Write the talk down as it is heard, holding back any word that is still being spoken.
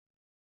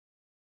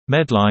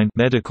MEDLINE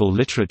Medical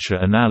Literature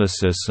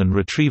Analysis and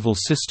Retrieval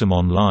System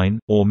Online,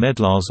 or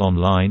MEDLARS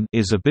Online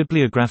is a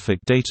bibliographic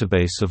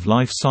database of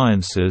life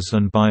sciences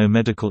and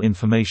biomedical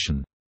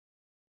information.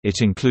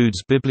 It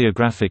includes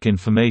bibliographic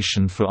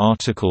information for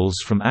articles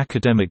from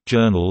academic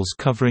journals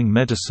covering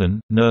medicine,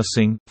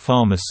 nursing,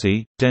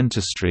 pharmacy,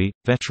 dentistry,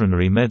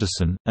 veterinary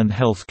medicine, and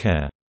health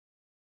care.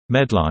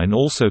 MEDLINE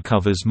also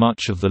covers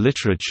much of the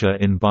literature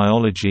in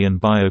biology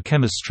and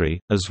biochemistry,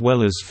 as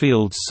well as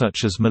fields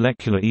such as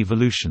molecular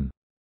evolution.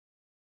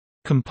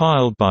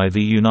 Compiled by the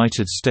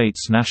United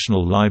States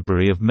National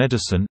Library of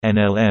Medicine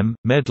 (NLM),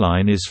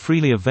 MEDLINE is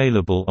freely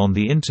available on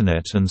the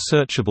Internet and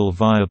searchable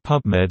via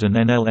PubMed and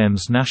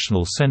NLM's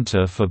National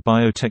Center for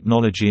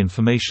Biotechnology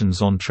Information's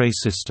Entrée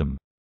system.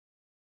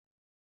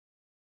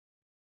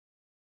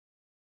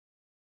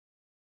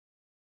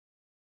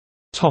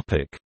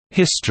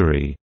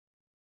 History.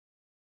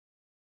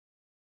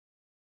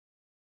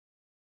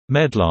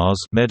 MEDLARS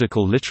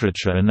Medical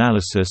Literature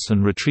Analysis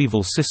and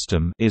Retrieval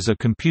System is a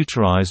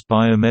computerized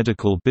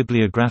biomedical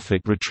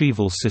bibliographic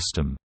retrieval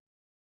system.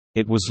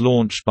 It was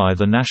launched by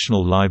the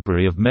National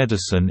Library of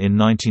Medicine in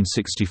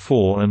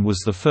 1964 and was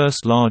the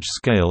first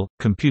large-scale,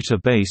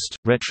 computer-based,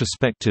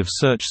 retrospective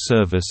search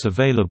service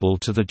available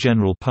to the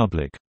general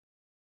public.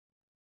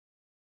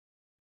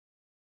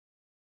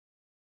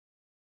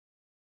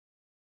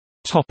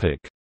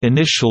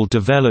 Initial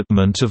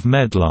development of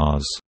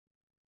MEDLARS.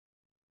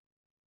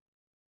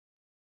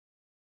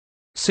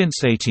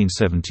 Since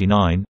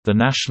 1879, the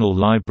National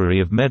Library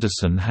of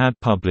Medicine had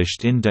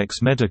published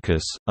Index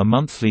Medicus, a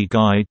monthly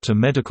guide to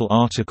medical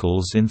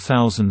articles in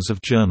thousands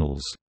of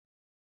journals.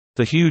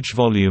 The huge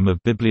volume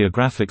of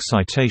bibliographic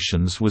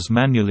citations was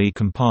manually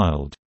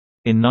compiled.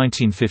 In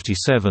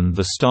 1957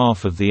 the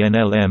staff of the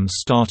NLM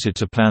started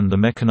to plan the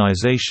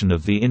mechanization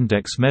of the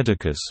Index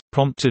Medicus,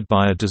 prompted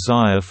by a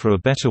desire for a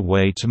better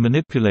way to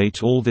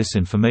manipulate all this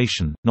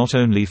information, not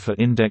only for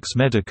Index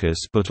Medicus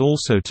but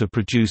also to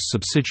produce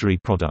subsidiary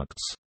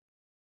products.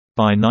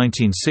 By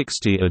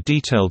 1960 a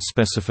detailed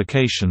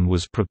specification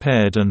was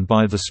prepared and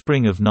by the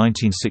spring of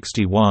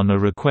 1961 a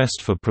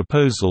request for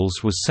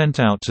proposals was sent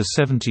out to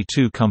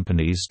 72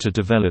 companies to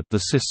develop the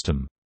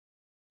system.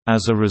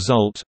 As a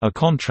result, a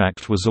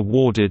contract was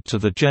awarded to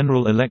the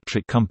General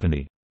Electric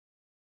Company.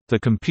 The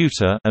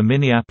computer, a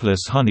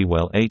Minneapolis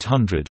Honeywell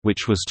 800,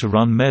 which was to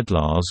run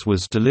MEDLARS,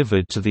 was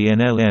delivered to the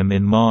NLM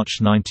in March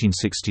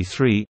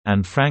 1963,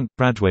 and Frank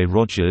Bradway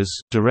Rogers,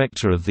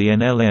 director of the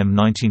NLM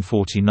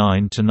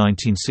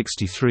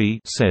 1949–1963,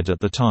 said at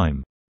the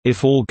time,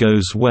 "If all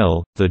goes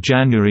well, the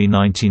January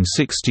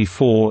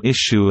 1964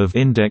 issue of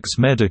Index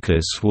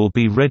Medicus will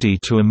be ready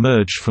to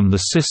emerge from the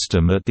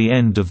system at the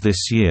end of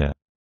this year.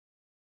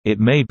 It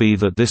may be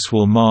that this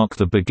will mark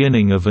the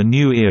beginning of a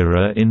new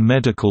era in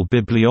medical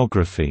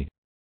bibliography."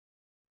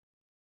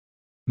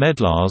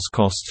 MEDLARS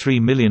cost $3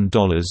 million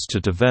to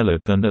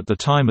develop and at the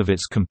time of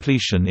its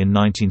completion in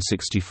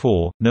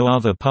 1964, no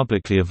other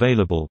publicly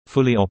available,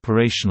 fully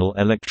operational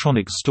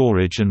electronic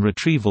storage and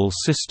retrieval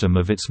system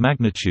of its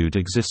magnitude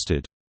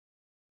existed.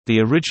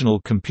 The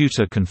original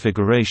computer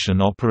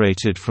configuration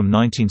operated from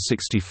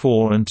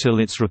 1964 until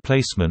its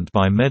replacement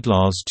by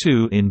MEDLARS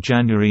II in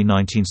January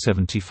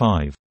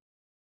 1975.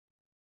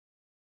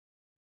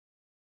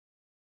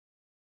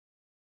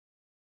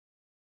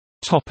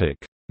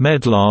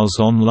 MEDLARS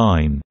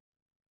Online.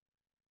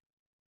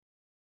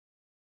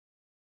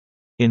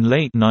 In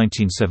late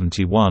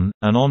 1971,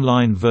 an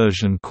online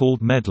version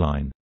called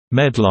MEDLINE,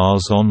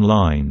 MEDLARS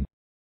Online,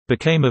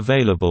 became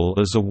available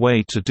as a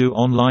way to do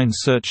online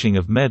searching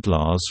of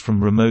MEDLARS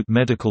from remote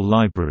medical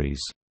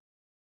libraries.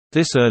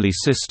 This early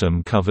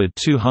system covered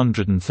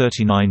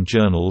 239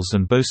 journals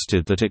and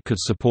boasted that it could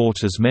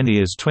support as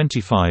many as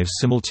 25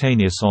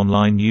 simultaneous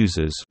online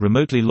users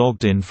remotely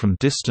logged in from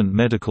distant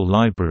medical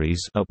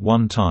libraries at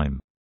one time.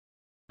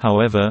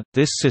 However,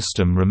 this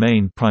system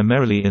remained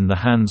primarily in the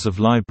hands of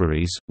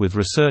libraries, with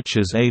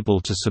researchers able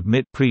to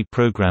submit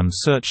pre-programmed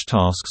search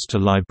tasks to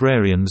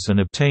librarians and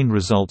obtain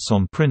results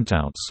on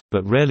printouts,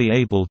 but rarely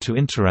able to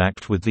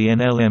interact with the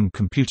NLM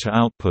computer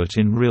output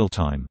in real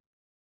time.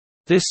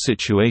 This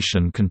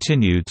situation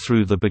continued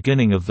through the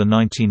beginning of the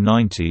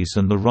 1990s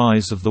and the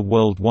rise of the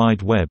World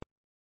Wide Web.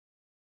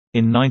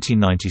 In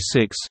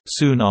 1996,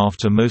 soon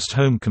after most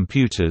home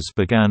computers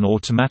began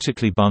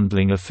automatically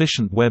bundling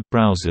efficient web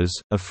browsers,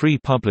 a free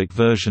public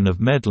version of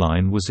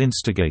MEDLINE was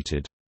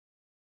instigated.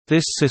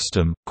 This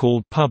system,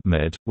 called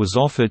PubMed, was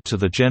offered to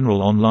the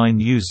general online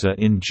user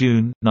in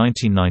June,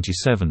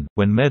 1997,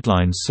 when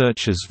MEDLINE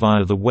searches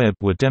via the web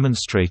were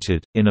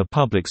demonstrated, in a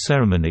public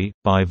ceremony,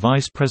 by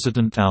Vice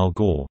President Al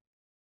Gore.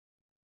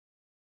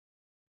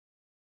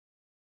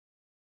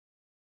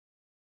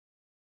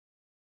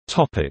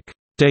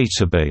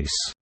 Database.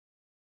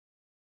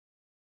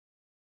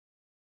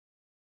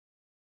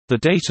 The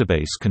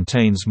database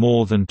contains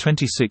more than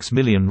 26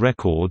 million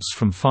records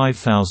from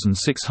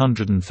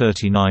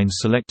 5,639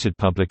 selected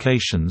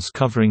publications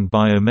covering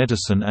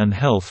biomedicine and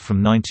health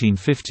from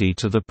 1950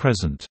 to the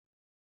present.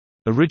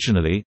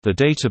 Originally, the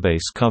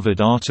database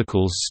covered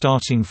articles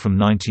starting from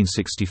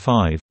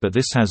 1965, but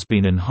this has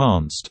been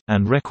enhanced,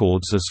 and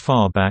records as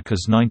far back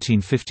as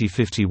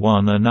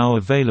 1950–51 are now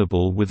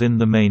available within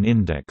the main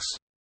index.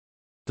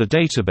 The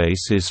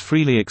database is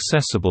freely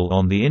accessible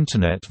on the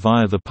Internet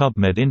via the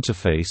PubMed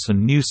interface,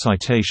 and new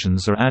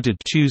citations are added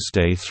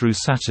Tuesday through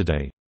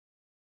Saturday.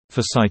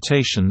 For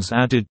citations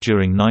added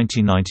during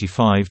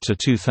 1995 to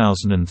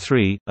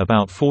 2003,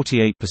 about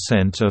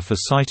 48% are for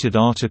cited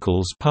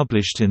articles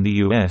published in the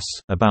US,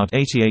 about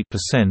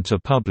 88% are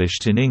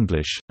published in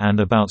English, and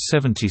about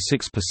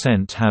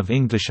 76% have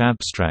English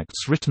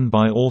abstracts written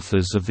by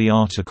authors of the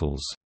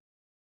articles.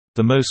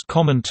 The most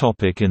common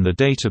topic in the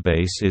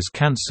database is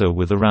cancer,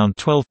 with around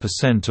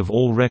 12% of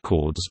all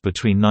records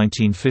between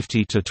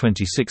 1950 to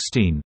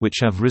 2016, which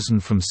have risen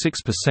from 6%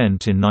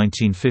 in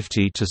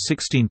 1950 to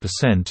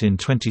 16% in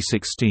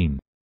 2016.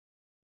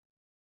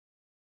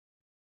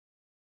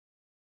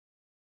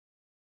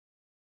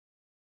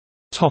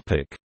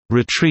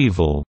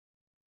 Retrieval.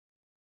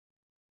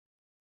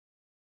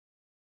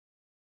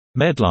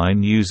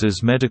 MEDLINE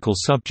uses medical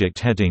subject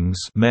headings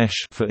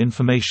for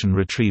information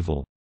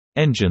retrieval.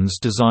 Engines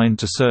designed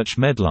to search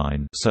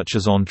MEDLINE, such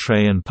as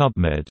Entree and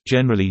PubMed,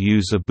 generally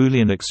use a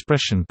Boolean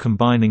expression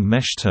combining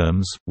mesh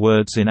terms,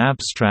 words in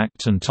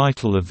abstract and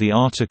title of the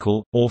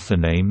article, author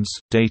names,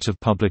 date of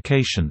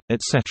publication,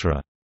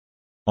 etc.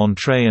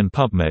 Entree and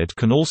PubMed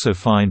can also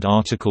find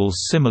articles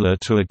similar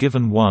to a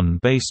given one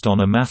based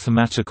on a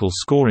mathematical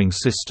scoring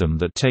system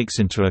that takes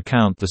into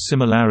account the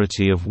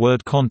similarity of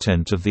word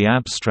content of the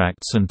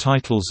abstracts and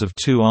titles of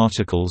two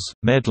articles.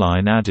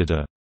 MEDLINE added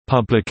a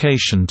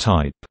publication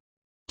type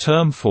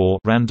term for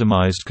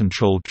randomized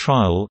controlled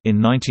trial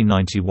in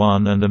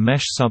 1991 and a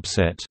mesh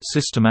subset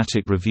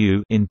systematic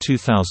review in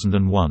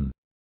 2001.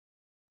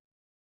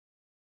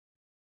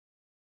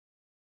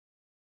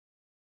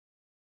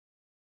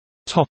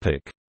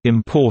 Topic: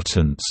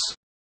 Importance.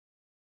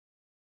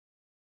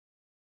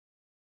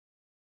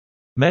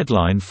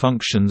 MEDLINE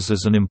functions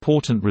as an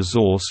important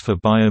resource for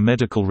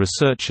biomedical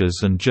researchers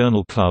and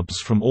journal clubs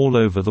from all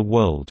over the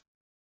world.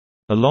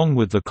 Along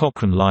with the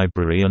Cochrane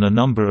Library and a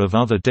number of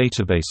other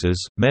databases,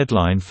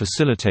 MEDLINE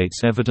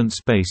facilitates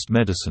evidence-based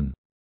medicine.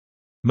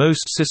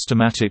 Most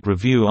systematic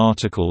review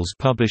articles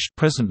published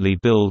presently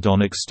build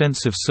on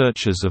extensive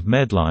searches of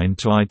MEDLINE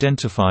to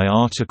identify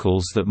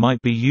articles that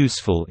might be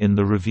useful in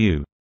the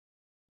review.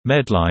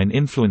 MEDLINE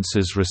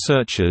influences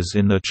researchers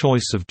in their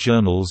choice of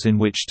journals in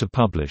which to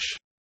publish.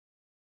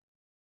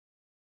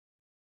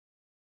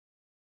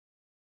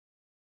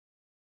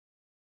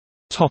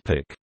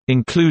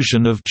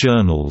 Inclusion of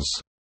journals.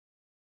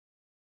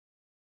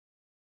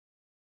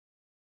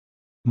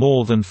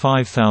 More than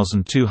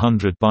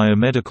 5,200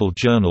 biomedical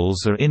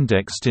journals are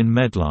indexed in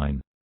MEDLINE.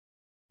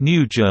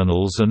 New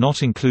journals are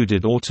not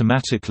included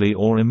automatically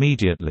or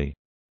immediately.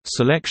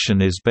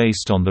 Selection is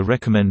based on the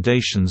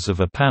recommendations of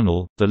a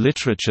panel, the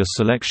Literature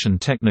Selection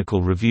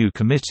Technical Review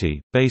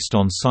Committee, based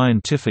on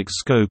scientific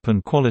scope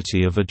and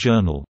quality of a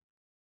journal.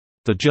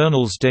 The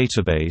journal's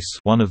database,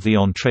 one of the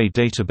Entree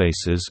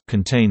databases,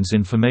 contains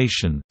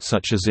information,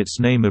 such as its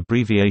name,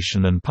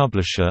 abbreviation and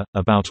publisher,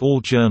 about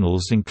all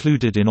journals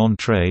included in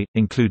Entree,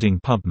 including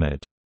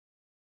PubMed.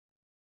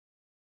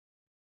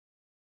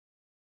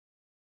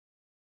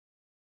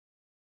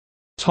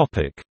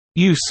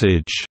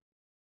 Usage.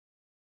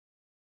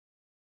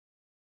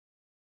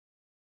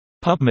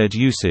 PubMed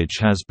usage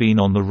has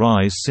been on the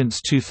rise since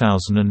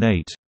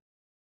 2008.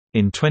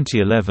 In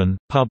 2011,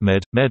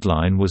 PubMed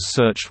MEDLINE was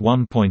searched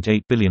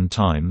 1.8 billion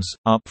times,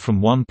 up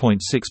from 1.6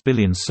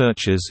 billion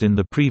searches in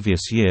the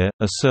previous year.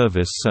 A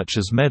service such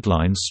as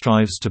MEDLINE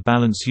strives to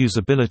balance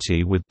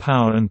usability with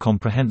power and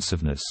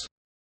comprehensiveness.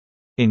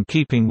 In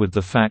keeping with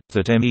the fact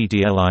that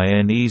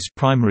MEDLINE's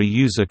primary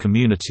user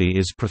community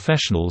is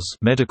professionals,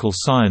 medical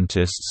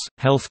scientists,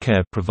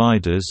 healthcare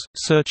providers,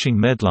 searching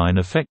MEDLINE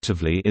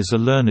effectively is a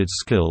learned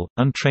skill.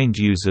 Untrained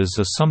users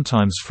are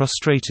sometimes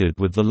frustrated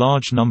with the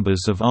large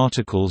numbers of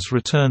articles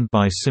returned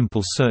by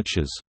simple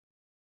searches.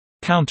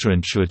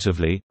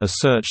 Counterintuitively, a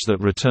search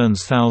that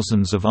returns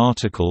thousands of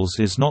articles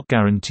is not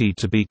guaranteed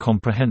to be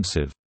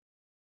comprehensive.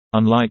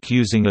 Unlike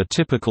using a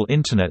typical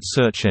Internet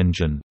search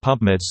engine,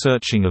 PubMed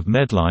searching of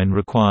MEDLINE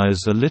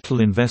requires a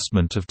little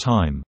investment of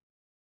time.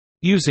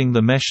 Using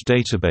the mesh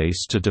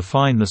database to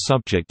define the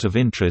subject of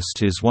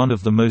interest is one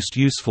of the most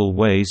useful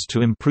ways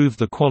to improve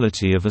the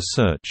quality of a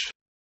search.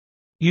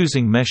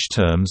 Using mesh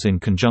terms in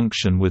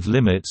conjunction with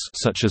limits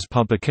such as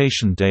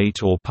publication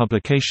date or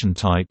publication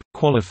type,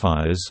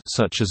 qualifiers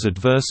such as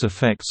adverse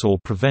effects or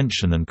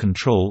prevention and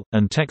control,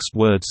 and text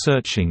word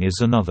searching is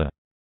another.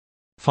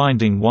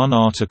 Finding one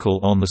article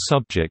on the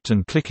subject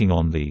and clicking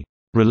on the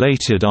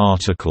related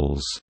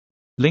articles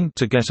link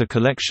to get a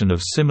collection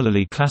of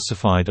similarly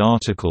classified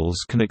articles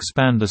can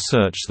expand a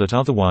search that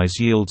otherwise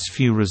yields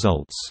few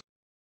results.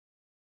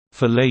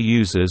 For lay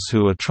users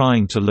who are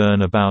trying to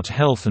learn about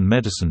health and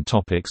medicine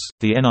topics,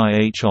 the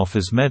NIH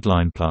offers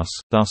MEDLINE Plus.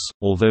 Thus,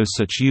 although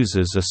such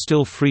users are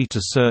still free to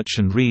search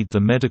and read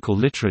the medical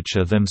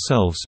literature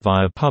themselves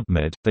via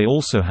PubMed, they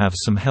also have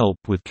some help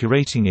with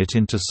curating it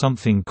into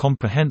something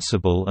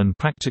comprehensible and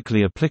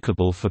practically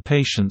applicable for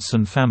patients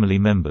and family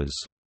members.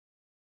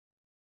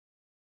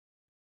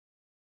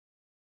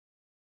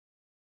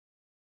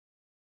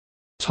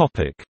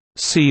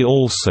 See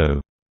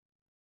also: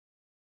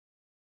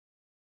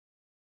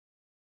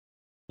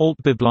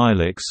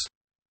 AltBiblilex,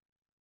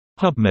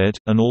 PubMed,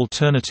 an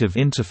alternative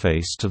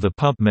interface to the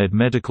PubMed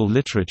medical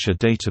literature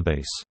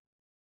database.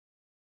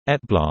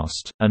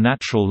 ETBLAST, a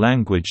natural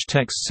language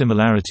text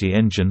similarity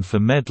engine for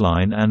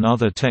MEDLINE and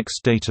other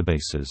text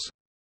databases.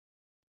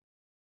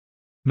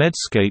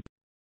 Medscape,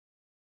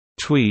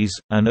 Tweez,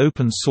 an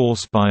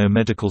open-source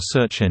biomedical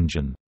search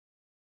engine.